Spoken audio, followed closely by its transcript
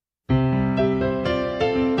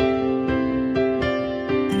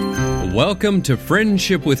Welcome to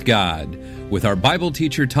Friendship with God with our Bible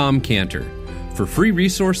teacher Tom Cantor. For free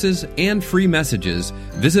resources and free messages,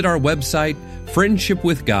 visit our website,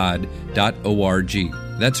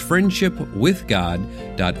 friendshipwithgod.org. That's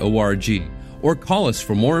friendshipwithgod.org. Or call us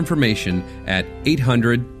for more information at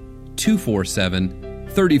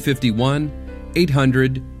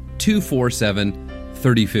 800-247-3051,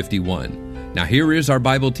 800-247-3051. Now here is our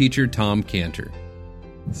Bible teacher, Tom cantor.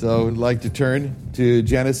 So I'd like to turn to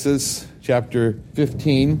Genesis chapter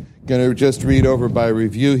 15. Going to just read over by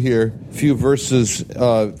review here a few verses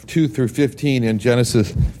 2 through 15 in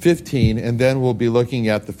Genesis 15, and then we'll be looking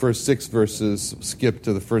at the first 6 verses, skip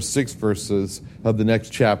to the first 6 verses of the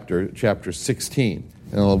next chapter, chapter 16,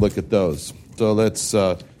 and we'll look at those. So let's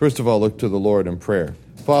first of all look to the Lord in prayer.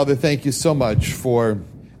 Father, thank you so much for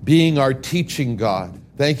being our teaching God.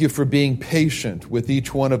 Thank you for being patient with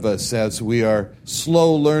each one of us as we are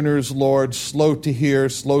slow learners, Lord, slow to hear,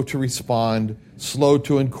 slow to respond, slow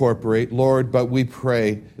to incorporate, Lord, but we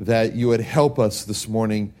pray that you would help us this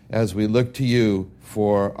morning as we look to you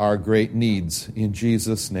for our great needs. In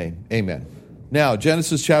Jesus' name, amen. Now,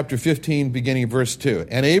 Genesis chapter 15, beginning verse 2.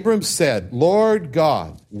 And Abram said, Lord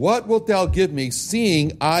God, what wilt thou give me,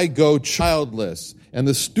 seeing I go childless? And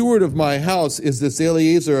the steward of my house is this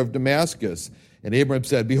Eliezer of Damascus. And Abram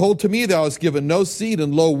said, Behold, to me thou hast given no seed,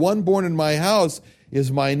 and lo, one born in my house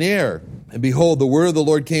is mine heir. And behold, the word of the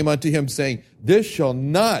Lord came unto him, saying, This shall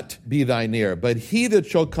not be thine heir, but he that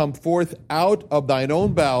shall come forth out of thine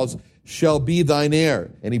own bowels shall be thine heir.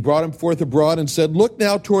 And he brought him forth abroad and said, Look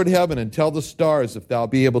now toward heaven, and tell the stars, if thou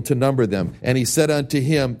be able to number them. And he said unto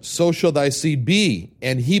him, So shall thy seed be.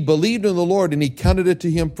 And he believed in the Lord, and he counted it to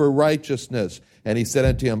him for righteousness. And he said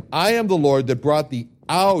unto him, I am the Lord that brought thee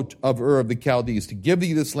out of Ur of the Chaldees to give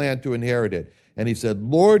thee this land to inherit it. And he said,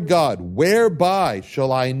 Lord God, whereby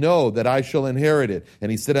shall I know that I shall inherit it?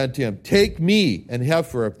 And he said unto him, Take me an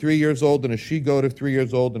heifer of 3 years old, and a she-goat of 3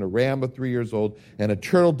 years old, and a ram of 3 years old, and a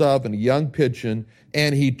turtle dove, and a young pigeon.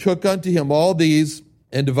 And he took unto him all these,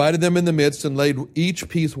 and divided them in the midst, and laid each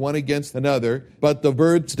piece one against another. But the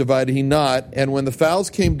birds divided he not. And when the fowls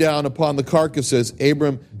came down upon the carcasses,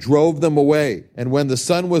 Abram drove them away. And when the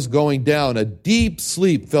sun was going down, a deep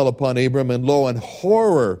sleep fell upon Abram, and lo, an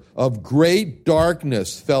horror of great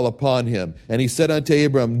darkness fell upon him. And he said unto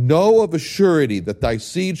Abram, Know of a surety that thy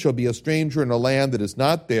seed shall be a stranger in a land that is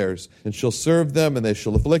not theirs, and shall serve them, and they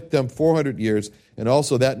shall afflict them 400 years. And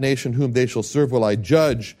also that nation whom they shall serve will I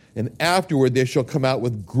judge, and afterward they shall come out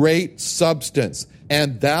with great substance.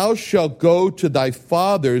 And thou shalt go to thy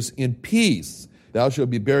fathers in peace. Thou shalt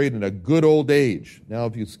be buried in a good old age. Now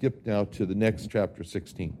if you skip now to the next chapter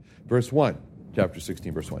 16, verse 1. Chapter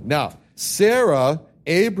 16, verse 1. Now, Sarah,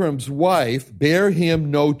 Abram's wife, bare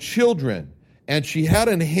him no children, and she had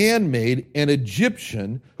an handmaid, an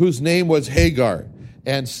Egyptian, whose name was Hagar.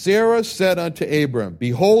 And Sarah said unto Abram,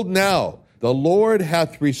 Behold now, the Lord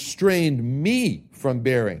hath restrained me from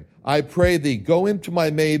bearing. I pray thee, go into my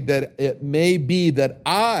maid, that it may be that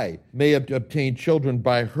I may obtain children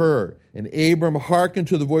by her. And Abram hearkened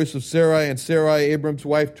to the voice of Sarai, and Sarai, Abram's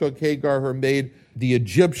wife, took Hagar, her maid, the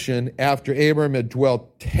Egyptian, after Abram had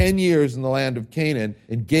dwelt 10 years in the land of Canaan,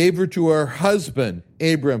 and gave her to her husband,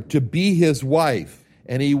 Abram, to be his wife.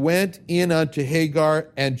 And he went in unto Hagar,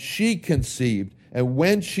 and she conceived. And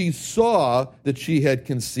when she saw that she had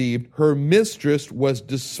conceived, her mistress was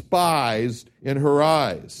despised in her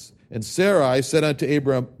eyes. And Sarai said unto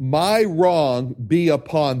Abram, My wrong be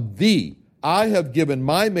upon thee. I have given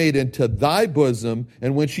my maid into thy bosom.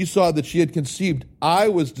 And when she saw that she had conceived, I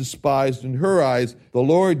was despised in her eyes. The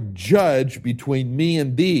Lord judge between me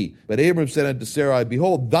and thee. But Abram said unto Sarai,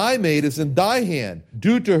 Behold, thy maid is in thy hand.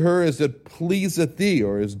 Do to her as it pleaseth thee,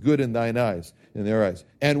 or as good in thine eyes. In their eyes.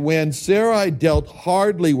 And when Sarai dealt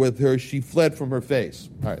hardly with her, she fled from her face.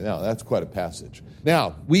 All right, now that's quite a passage.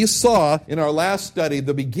 Now, we saw in our last study,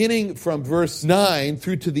 the beginning from verse 9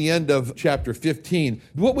 through to the end of chapter 15.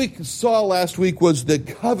 What we saw last week was the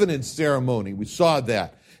covenant ceremony. We saw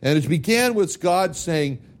that. And it began with God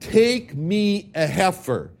saying, Take me a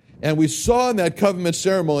heifer. And we saw in that covenant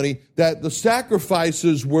ceremony that the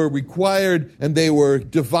sacrifices were required, and they were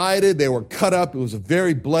divided, they were cut up. It was a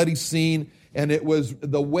very bloody scene. And it was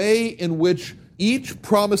the way in which each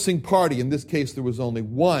promising party, in this case there was only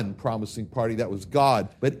one promising party, that was God,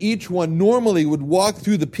 but each one normally would walk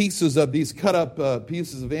through the pieces of these cut up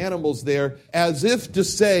pieces of animals there as if to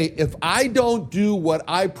say, if I don't do what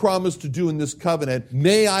I promised to do in this covenant,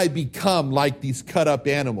 may I become like these cut up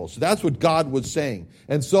animals. So that's what God was saying.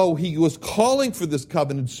 And so he was calling for this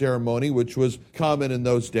covenant ceremony, which was common in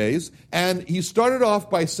those days. And he started off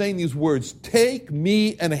by saying these words, take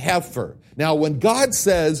me an heifer. Now, when God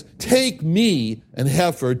says, take me an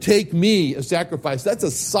heifer, take me a sacrifice, that's a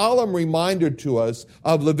solemn reminder to us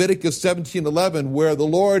of Leviticus 17:11, where the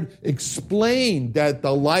Lord explained that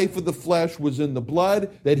the life of the flesh was in the blood,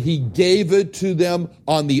 that he gave it to them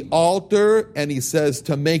on the altar, and he says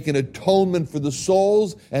to make an atonement for the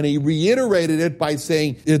souls, and he reiterated it by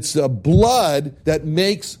saying it's a blood that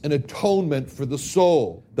makes an atonement for the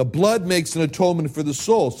soul. The blood makes an atonement for the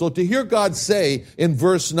soul. So to hear God say in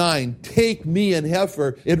verse 9, take me an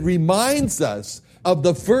heifer, it reminds us of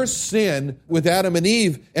the first sin with Adam and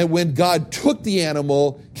Eve, and when God took the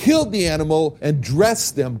animal, killed the animal, and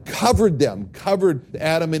dressed them, covered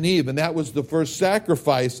Adam and Eve, and that was the first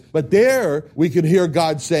sacrifice. But there we can hear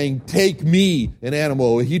God saying, take me an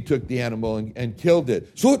animal. He took the animal and killed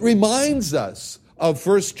it. So it reminds us of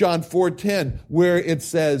 1 John 4:10, where it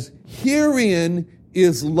says, herein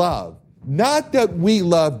is love. Not that we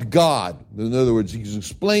loved God. In other words, he's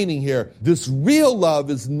explaining here, this real love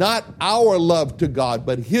is not our love to God,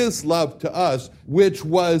 but his love to us, which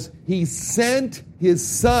was he sent his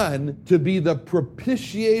son to be the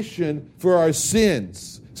propitiation for our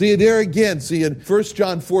sins. See, there again, in 1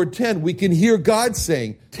 John 4:10, we can hear God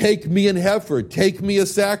saying, take me an heifer, take me a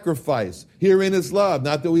sacrifice. Herein is love,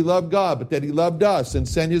 not that we love God, but that he loved us and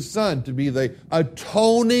sent his son to be the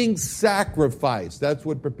atoning sacrifice. That's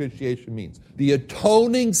what propitiation means. The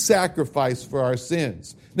atoning sacrifice for our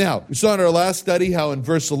sins. Now, we saw in our last study how in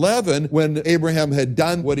verse 11, when Abraham had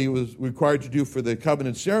done what he was required to do for the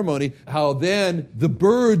covenant ceremony, how then the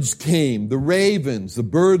birds came, the ravens, the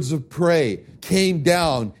birds of prey came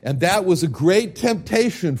down, and that was a great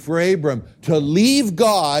temptation for Abram to leave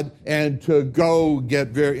God and to go get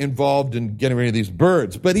very involved in getting rid of these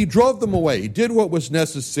birds. But he drove them away. He did what was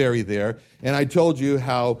necessary there. And I told you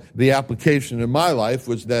how the application in my life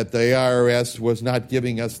was that the IRS was not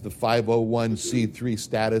giving us the 501c3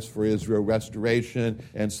 status for Israel Restoration,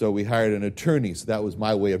 and so we hired an attorney. So that was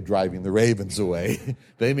my way of driving the ravens away.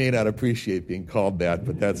 They may not appreciate being called that,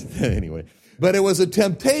 but that's anyway. But it was a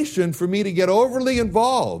temptation for me to get overly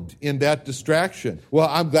involved in that distraction. Well,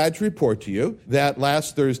 I'm glad to report to you that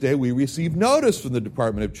last Thursday we received notice from the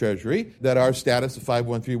Department of Treasury that our status of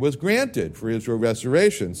 513 was granted for Israel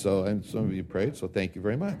Restoration. So, and some of you prayed, so thank you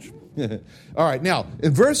very much. All right, now,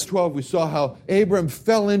 in verse 12, we saw how Abram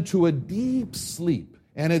fell into a deep sleep.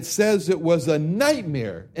 And it says it was a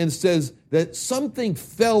nightmare, and says that something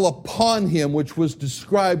fell upon him which was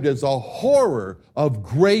described as a horror of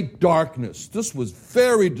great darkness. This was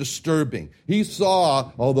very disturbing. He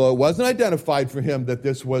saw, although it wasn't identified for him that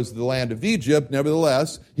this was the land of Egypt,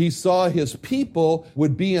 nevertheless, he saw his people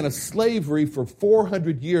would be in a slavery for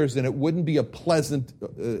 400 years, and it wouldn't be a pleasant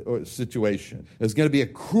situation. It was going to be a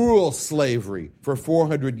cruel slavery for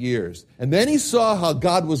 400 years. And then he saw how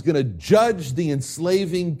God was going to judge the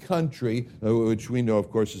enslaving country, which we know, of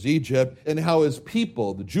course, is Egypt, and how his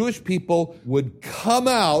people, the Jewish people, would come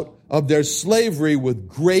out of their slavery with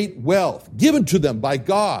great wealth given to them by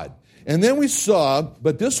God. And then we saw,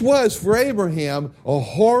 but this was for Abraham a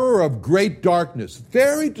horror of great darkness,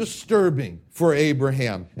 very disturbing for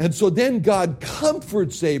Abraham. And so then God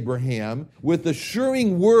comforts Abraham with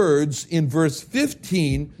assuring words in verse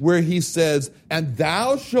 15, where he says, and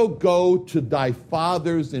thou shalt go to thy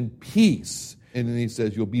fathers in peace. And then he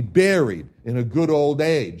says, you'll be buried in a good old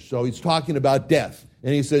age. So he's talking about death.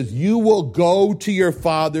 And he says, you will go to your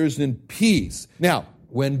fathers in peace. Now,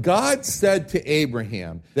 when God said to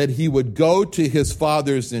Abraham that he would go to his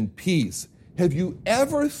fathers in peace, have you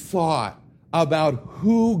ever thought about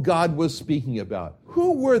who God was speaking about?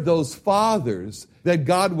 Who were those fathers that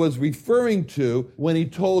God was referring to when he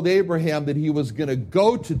told Abraham that he was going to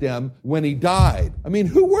go to them when he died? I mean,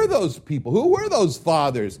 who were those people? Who were those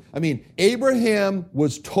fathers? I mean, Abraham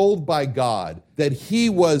was told by God that he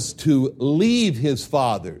was to leave his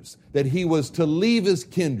fathers, that he was to leave his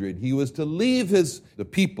kindred, he was to leave the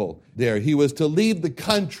people there, he was to leave the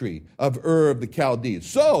country of Ur of the Chaldees.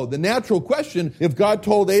 So the natural question, if God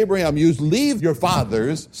told Abraham, you leave your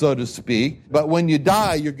fathers, so to speak, but when you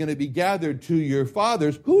die, you're going to be gathered to your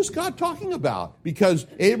fathers, who's God talking about? Because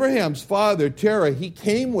Abraham's father, Terah, he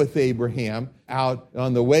came with Abraham out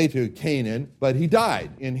on the way to Canaan, but he died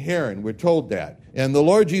in Haran. We're told that. And the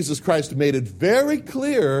Lord Jesus Christ made it very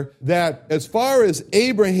clear that as far as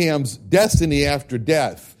Abraham's destiny after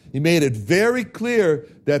death, he made it very clear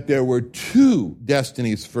that there were two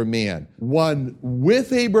destinies for man. One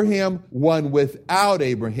with Abraham, one without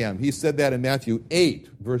Abraham. He said that in Matthew 8,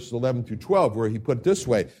 verses 11 through 12, where he put it this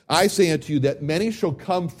way, I say unto you that many shall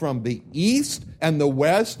come from the east and the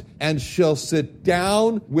west, and shall sit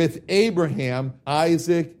down with Abraham,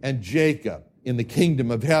 Isaac, and Jacob in the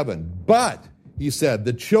kingdom of heaven. But he said,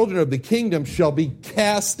 the children of the kingdom shall be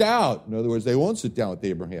cast out. In other words, they won't sit down with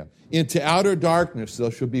Abraham. Into outer darkness, there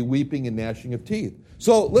shall be weeping and gnashing of teeth.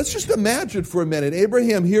 So let's just imagine for a minute.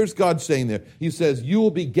 Abraham hears God saying there. He says, you will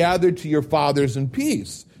be gathered to your fathers in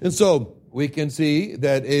peace. And so we can see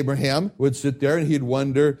that Abraham would sit there and he'd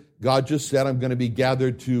wonder, God just said, I'm going to be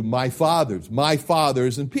gathered to my fathers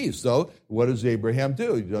in peace. So what does Abraham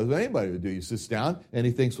do? He does what anybody would do. He sits down and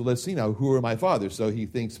he thinks, well, let's see now, who are my fathers? So he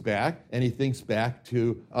thinks back, and he thinks back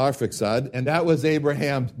to Arphaxad, and that was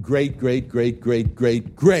Abraham's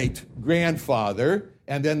great-great-great-great-great-grandfather.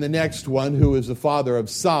 And then the next one, who is the father of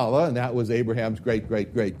Salah, and that was Abraham's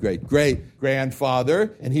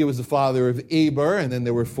great-great-great-great-great-grandfather. And he was the father of Eber, and then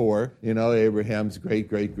there were four, Abraham's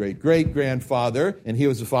great-great-great-great-grandfather. And he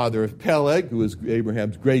was the father of Peleg, who was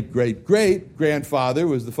Abraham's great-great-great-grandfather, who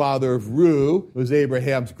was the father of Ru, who was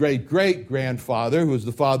Abraham's great-great-grandfather, who was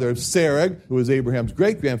the father of Serug, who was Abraham's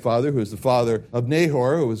great-grandfather, who was the father of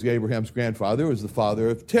Nahor, who was Abraham's grandfather, who was the father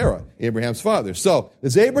of Terah, Abraham's father. So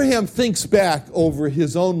as Abraham thinks back over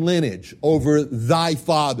his own lineage, over thy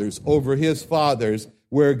fathers, over his fathers,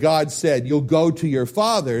 where God said, you'll go to your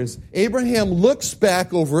fathers, Abraham looks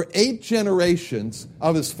back over 8 generations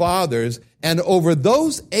of his fathers, and over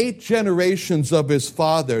those 8 generations of his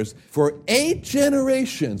fathers, for 8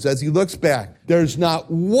 generations, as he looks back, there's not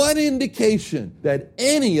one indication that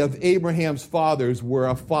any of Abraham's fathers were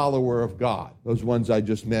a follower of God. Those ones I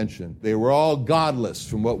just mentioned. They were all godless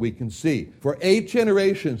from what we can see. For 8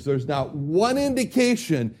 generations, there's not one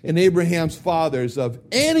indication in Abraham's fathers of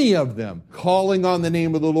any of them calling on the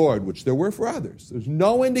name of the Lord, which there were for others. There's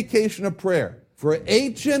no indication of prayer. For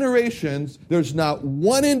 8 generations, there's not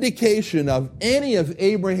one indication of any of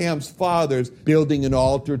Abraham's fathers building an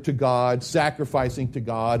altar to God, sacrificing to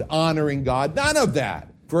God, honoring God. None of that.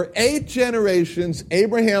 For 8 generations,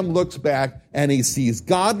 Abraham looks back and he sees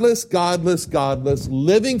godless,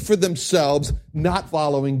 living for themselves, not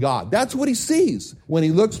following God. That's what he sees when he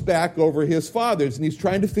looks back over his fathers, and he's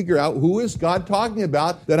trying to figure out, who is God talking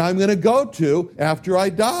about that I'm going to go to after I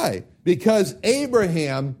die? Because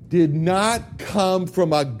Abraham did not come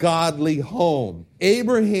from a godly home.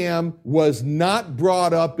 Abraham was not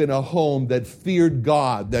brought up in a home that feared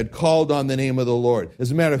God, that called on the name of the Lord.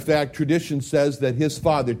 As a matter of fact, tradition says that his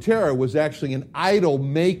father Terah was actually an idol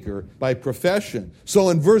maker by profession. So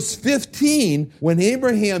in verse 15, when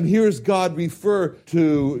Abraham hears God refer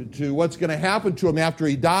to what's going to happen to him after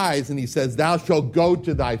he dies, and he says, thou shalt go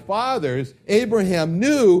to thy fathers, Abraham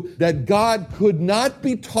knew that God could not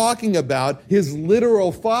be talking about his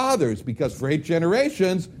literal fathers, because for 8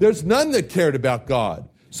 generations, there's none that cared about God.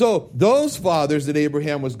 So those fathers that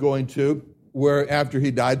Abraham was going to, were after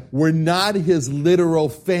he died, were not his literal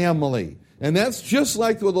family. And that's just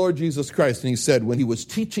like the Lord Jesus Christ. And he said when he was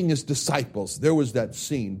teaching his disciples, there was that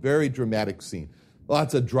scene, very dramatic scene.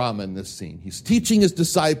 Lots of drama in this scene. He's teaching his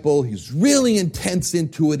disciple. He's really intense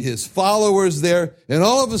into it. His followers there. And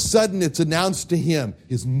all of a sudden it's announced to him,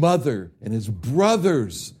 his mother and his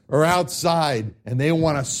brothers are outside and they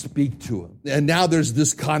want to speak to him. And now there's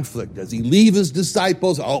this conflict. Does he leave his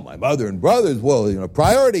disciples? Oh, my mother and brothers. Well,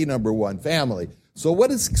 priority number 1, family. So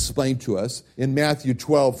what is explained to us in Matthew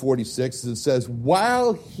 12:46, it says,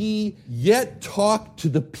 while he yet talked to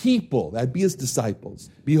the people, that'd be his disciples,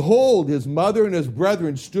 behold, his mother and his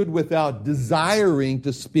brethren stood without, desiring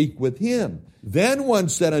to speak with him. Then one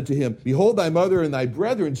said unto him, behold, thy mother and thy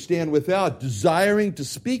brethren stand without, desiring to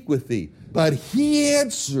speak with thee. But he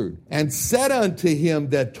answered and said unto him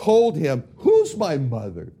that told him, who's my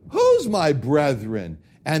mother? Who's my brethren?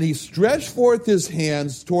 And he stretched forth his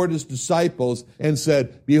hands toward his disciples and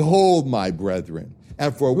said, behold, my brethren.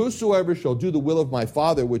 And for whosoever shall do the will of my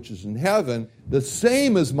Father which is in heaven, the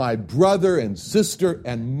same is my brother and sister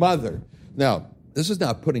and mother. Now, This is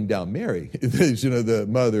not putting down Mary, the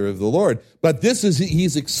mother of the Lord. But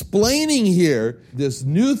he's explaining here this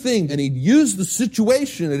new thing. And he used the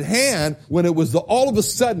situation at hand when it was all of a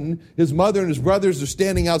sudden his mother and his brothers are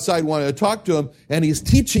standing outside wanting to talk to him. And he's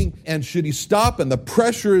teaching, and should he stop? And the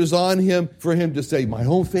pressure is on him for him to say, my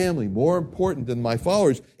own family, more important than my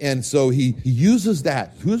followers. And so he uses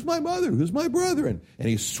that. Who's my mother? Who's my brother? And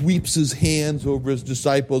he sweeps his hands over his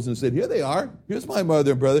disciples and said, here they are. Here's my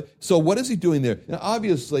mother and brother. So what is he doing there? Now,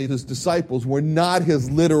 obviously, his disciples were not his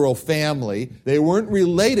literal family. They weren't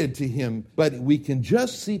related to him, but we can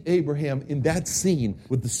just see Abraham in that scene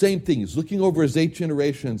with the same thing. He's looking over his 8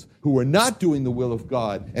 generations who were not doing the will of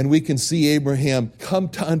God, and we can see Abraham come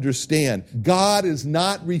to understand God is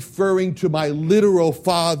not referring to my literal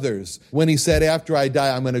fathers when he said, after I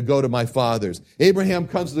die, I'm going to go to my fathers. Abraham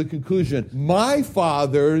comes to the conclusion, my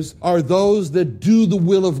fathers are those that do the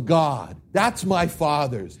will of God. That's my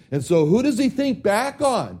fathers. And so who does he think back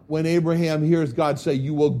on when Abraham hears God say,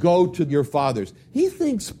 you will go to your fathers? He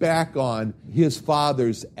thinks back on his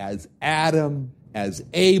fathers as Adam, as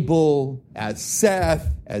Abel, as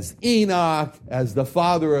Seth, as Enoch, as the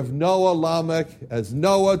father of Noah, Lamech, as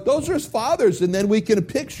Noah. Those are his fathers. And then we can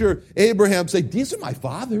picture Abraham say, these are my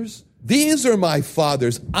fathers. These are my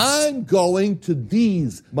fathers. I'm going to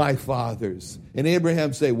these, my fathers. And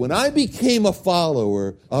Abraham say, when I became a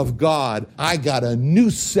follower of God, I got a new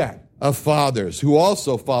set of fathers who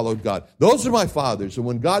also followed God. Those are my fathers. And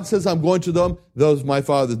when God says I'm going to them, those are my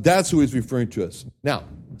fathers. That's who he's referring to us. Now,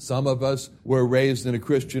 some of us were raised in a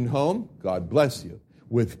Christian home. God bless you.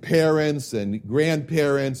 With parents and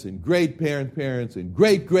grandparents and great-grandparents and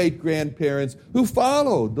great-great-grandparents who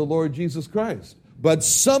followed the Lord Jesus Christ. But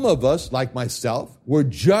some of us, like myself, were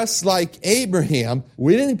just like Abraham.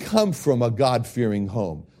 We didn't come from a God-fearing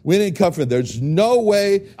home. We didn't come from, there's no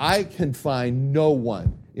way I can find no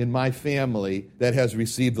one in my family that has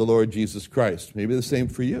received the Lord Jesus Christ. Maybe the same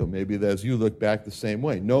for you. Maybe as you look back the same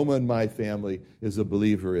way. No one in my family is a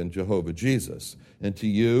believer in Jehovah Jesus. And to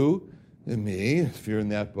you and me, if you're in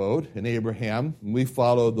that boat, and Abraham, when we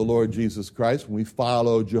followed the Lord Jesus Christ, when we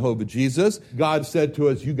followed Jehovah Jesus, God said to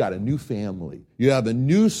us, you got a new family. You have a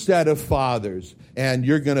new set of fathers, and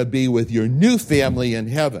you're going to be with your new family in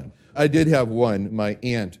heaven. I did have one, my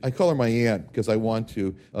aunt. I call her my aunt because I want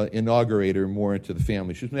to inaugurate her more into the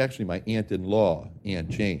family. She's actually my aunt-in-law, Aunt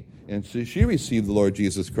Jane. And so she received the Lord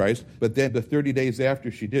Jesus Christ, but then the 30 days after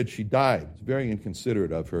she did, she died. It's very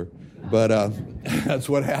inconsiderate of her, but that's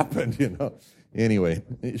what happened, Anyway,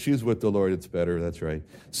 she's with the Lord. It's better. That's right.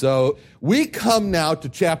 So we come now to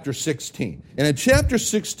chapter 16. And in chapter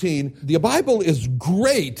 16, the Bible is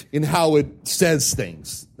great in how it says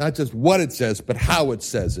things. Not just what it says, but how it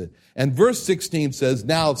says it. And verse 16 says,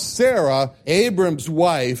 now Sarah, Abram's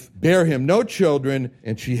wife, bare him no children,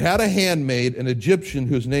 and she had a handmaid, an Egyptian,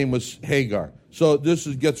 whose name was Hagar. So this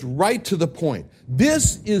gets right to the point.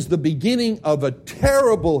 This is the beginning of a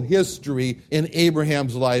terrible history in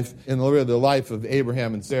Abraham's life, in the life of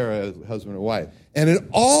Abraham and Sarah as husband and wife. And it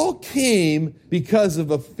all came because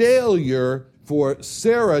of a failure for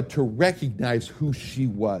Sarah to recognize who she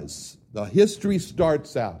was. The history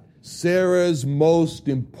starts out. Sarah's most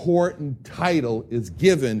important title is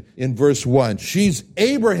given in verse 1. She's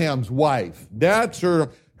Abraham's wife. That's her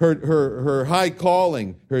high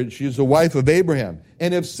calling. She's the wife of Abraham.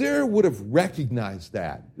 And if Sarah would have recognized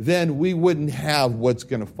that, then we wouldn't have what's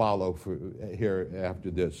going to follow here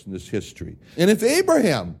after this, in this history. And if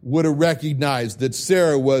Abraham would have recognized that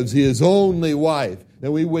Sarah was his only wife,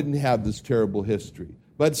 then we wouldn't have this terrible history.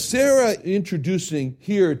 But Sarah introducing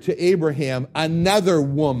here to Abraham another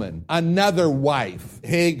woman, another wife,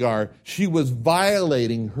 Hagar, she was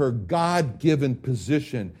violating her God-given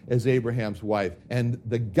position as Abraham's wife. And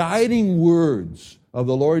the guiding words of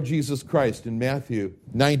the Lord Jesus Christ in Matthew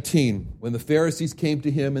 19, when the Pharisees came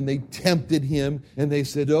to him and they tempted him and they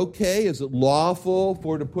said, okay, is it lawful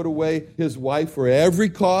for to put away his wife for every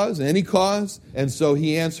cause, any cause? And so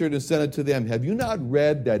he answered and said unto them, have you not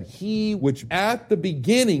read that he which at the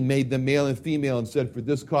beginning made them male and female and said, for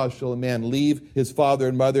this cause shall a man leave his father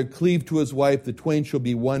and mother, cleave to his wife, the twain shall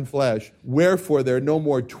be one flesh. Wherefore there are no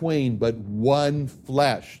more twain, but one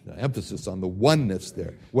flesh. The emphasis on the oneness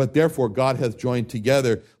there. What therefore God hath joined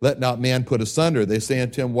together, let not man put asunder. They say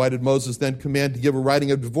unto him, why did Moses then command to give a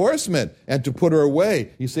writing of divorcement and to put her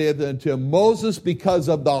away? He saith unto him, Moses, because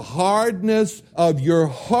of the hardness of your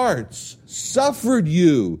hearts, suffered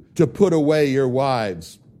you to put away your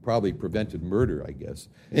wives. probably prevented murder, I guess.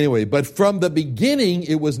 Anyway, but from the beginning,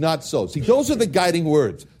 it was not so. See, those are the guiding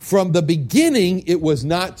words. From the beginning, it was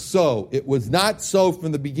not so. It was not so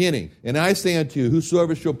from the beginning. And I say unto you,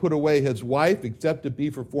 whosoever shall put away his wife, except it be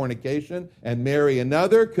for fornication, and marry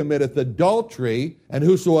another, committeth adultery. And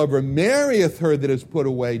whosoever marrieth her that is put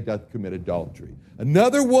away doth commit adultery.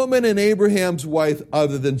 Another woman in Abraham's wife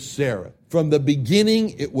other than Sarah. From the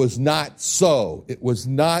beginning, it was not so. It was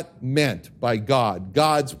not meant by God.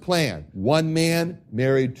 God's plan. One man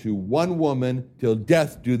married to one woman till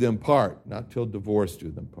death do them part, not till divorce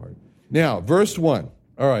do them part. Now, verse 1.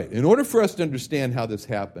 All right, in order for us to understand how this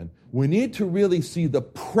happened, we need to really see the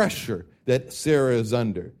pressure that Sarah is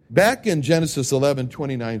under. Back in Genesis 11,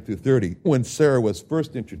 29 through 30, when Sarah was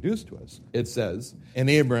first introduced to us, it says, and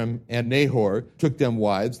Abram and Nahor took them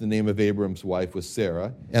wives. The name of Abram's wife was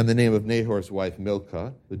Sarah, and the name of Nahor's wife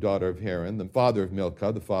Milcah, the daughter of Haran, the father of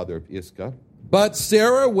Milcah, the father of Iscah. But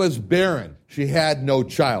Sarah was barren. She had no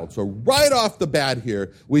child. So right off the bat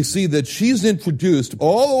here, we see that she's introduced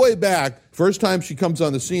all the way back. First time she comes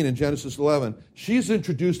on the scene in Genesis 11, she's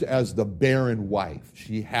introduced as the barren wife.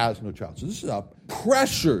 She has no child. So this is a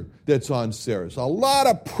pressure that's on Sarah. It's a lot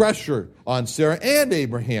of pressure on Sarah and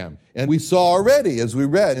Abraham. And we saw already, as we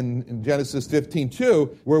read in Genesis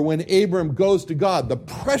 15:2, where when Abram goes to God, the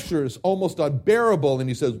pressure is almost unbearable. And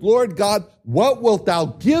he says, Lord God, what wilt thou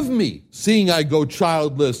give me, seeing I go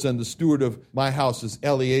childless, and the steward of my house is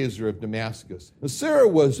Eliezer of Damascus? Now, Sarah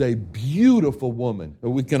was a beautiful woman.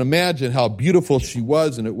 We can imagine how beautiful she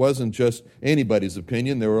was, and it wasn't just anybody's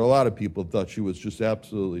opinion. There were a lot of people who thought she was just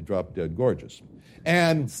absolutely drop-dead gorgeous.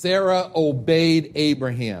 And Sarah obeyed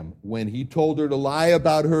Abraham. When he told her to lie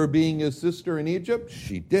about her being his sister in Egypt,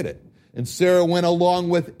 she did it. And Sarah went along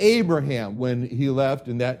with Abraham when he left,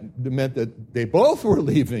 and that meant that they both were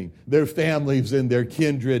leaving their families and their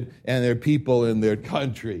kindred and their people and their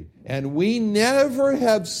country. And we never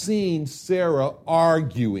have seen Sarah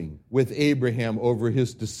arguing with Abraham over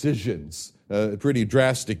his decisions, pretty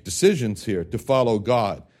drastic decisions here to follow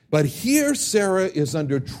God. But here Sarah is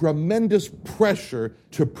under tremendous pressure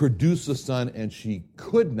to produce a son, and she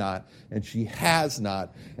could not, and she has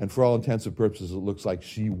not, and for all intents and purposes, it looks like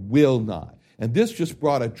she will not. And this just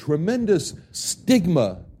brought a tremendous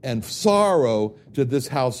stigma and sorrow to this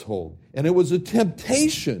household. And it was a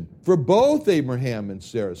temptation for both Abraham and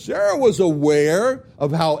Sarah. Sarah was aware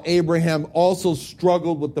of how Abraham also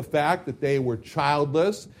struggled with the fact that they were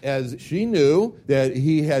childless, as she knew that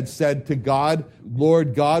he had said to God,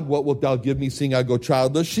 Lord God, what wilt thou give me, seeing I go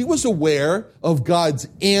childless? She was aware of God's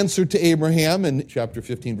answer to Abraham in chapter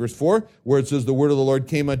 15, verse 4, where it says, the word of the Lord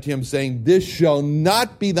came unto him, saying, this shall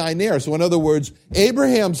not be thine heir. So in other words,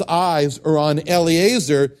 Abraham's eyes are on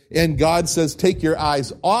Eliezer, and God says, take your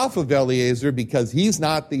eyes off of Eliezer, because he's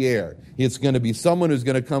not the heir. It's going to be someone who's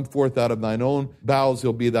going to come forth out of thine own bowels.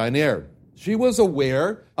 He'll be thine heir. She was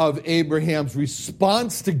aware of Abraham's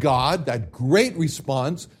response to God, that great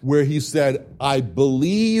response where he said, I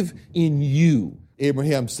believe in you.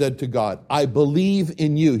 Abraham said to God, I believe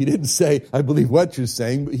in you. He didn't say, I believe what you're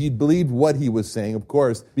saying, but he believed what he was saying, of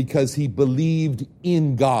course, because he believed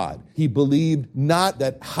in God. He believed not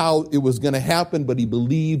that how it was going to happen, but he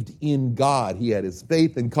believed in God. He had his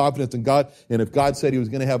faith and confidence in God. And if God said he was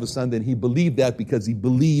going to have a son, then he believed that because he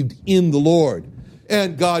believed in the Lord.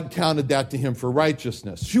 And God counted that to him for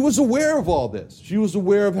righteousness. She was aware of all this. She was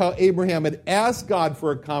aware of how Abraham had asked God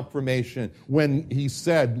for a confirmation when he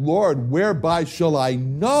said, Lord, whereby shall I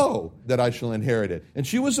know that I shall inherit it? And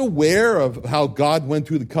she was aware of how God went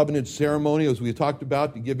through the covenant ceremony, as we talked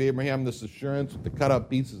about, to give Abraham this assurance, to cut up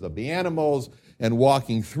pieces of the animals and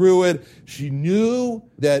walking through it. She knew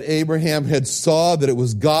that Abraham had saw that it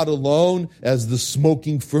was God alone as the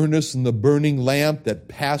smoking furnace and the burning lamp that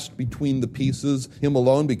passed between the pieces, him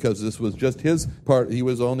alone, because this was just his part. He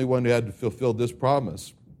was the only one who had to fulfill this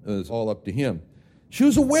promise. It was all up to him. She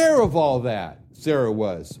was aware of all that, Sarah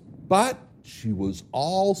was. But she was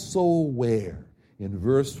also aware in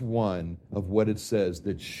verse 1 of what it says,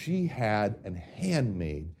 that she had a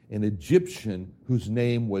handmaid, an Egyptian, whose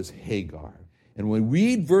name was Hagar. And when we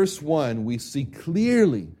read verse 1, we see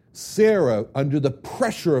clearly Sarah, under the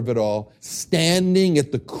pressure of it all, standing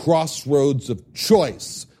at the crossroads of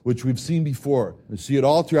choice, which we've seen before. You see it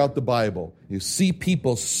all throughout the Bible. You see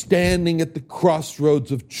people standing at the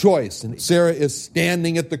crossroads of choice. And Sarah is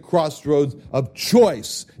standing at the crossroads of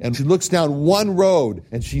choice. And she looks down one road,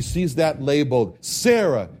 and she sees that labeled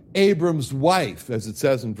Sarah, Abram's wife, as it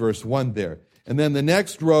says in verse 1 there. And then the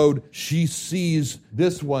next road, she sees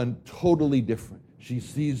this one totally different. She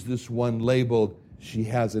sees this one labeled, she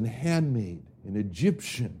has a handmaid, an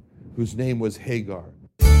Egyptian, whose name was Hagar.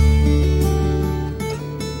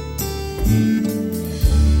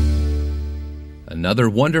 Another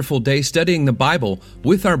wonderful day studying the Bible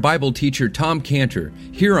with our Bible teacher Tom Cantor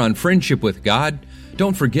here on Friendship with God.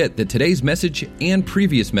 Don't forget that today's message and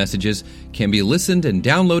previous messages can be listened and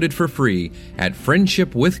downloaded for free at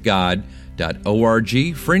friendshipwithgod.org,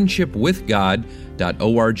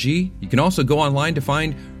 friendshipwithgod.org. You can also go online to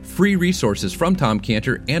find free resources from Tom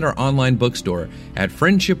Cantor and our online bookstore at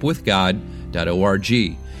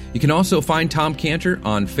friendshipwithgod.org. You can also find Tom Cantor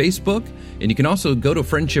on Facebook, and you can also go to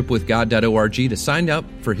friendshipwithgod.org to sign up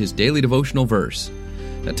for his daily devotional verse.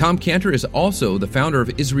 Now, Tom Cantor is also the founder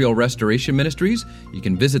of Israel Restoration Ministries. You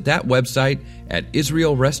can visit that website at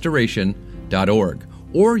israelrestoration.org.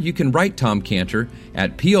 Or you can write Tom Cantor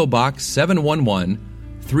at P.O. Box 711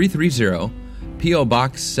 330, P.O.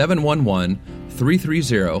 Box 711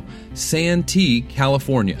 330, Santee,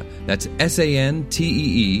 California. That's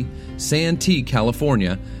Santee, Santee,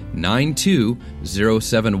 California,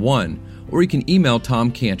 92071. Or you can email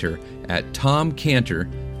Tom Cantor at Tom Cantor,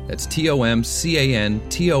 that's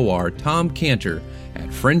TOMCANTOR, Tom Cantor, at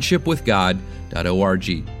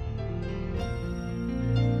friendshipwithgod.org.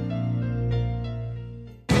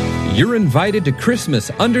 You're invited to Christmas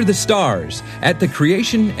Under the Stars at the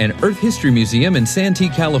Creation and Earth History Museum in Santee,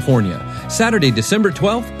 California, Saturday, December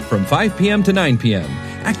 12th from 5 p.m. to 9 p.m.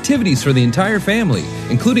 Activities for the entire family,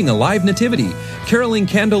 including a live nativity, caroling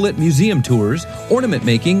candlelit museum tours, ornament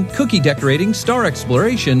making, cookie decorating, star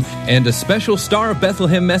exploration, and a special Star of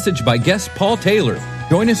Bethlehem message by guest Paul Taylor.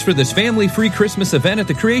 Join us for this family-free Christmas event at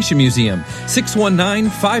the Creation Museum,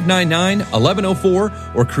 619-599-1104 or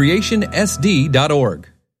creationsd.org.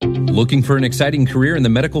 Looking for an exciting career in the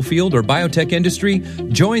medical field or biotech industry?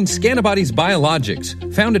 Join Scantibodies Biologics,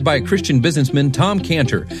 founded by Christian businessman Tom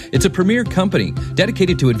Cantor. It's a premier company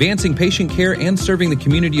dedicated to advancing patient care and serving the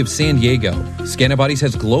community of San Diego. Scantibodies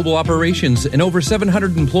has global operations and over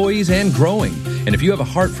 700 employees and growing. And if you have a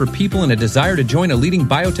heart for people and a desire to join a leading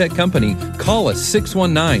biotech company, call us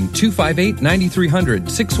 619-258-9300,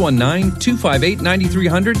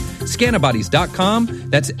 619-258-9300, Scantibodies.com.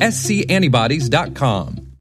 That's scantibodies.com.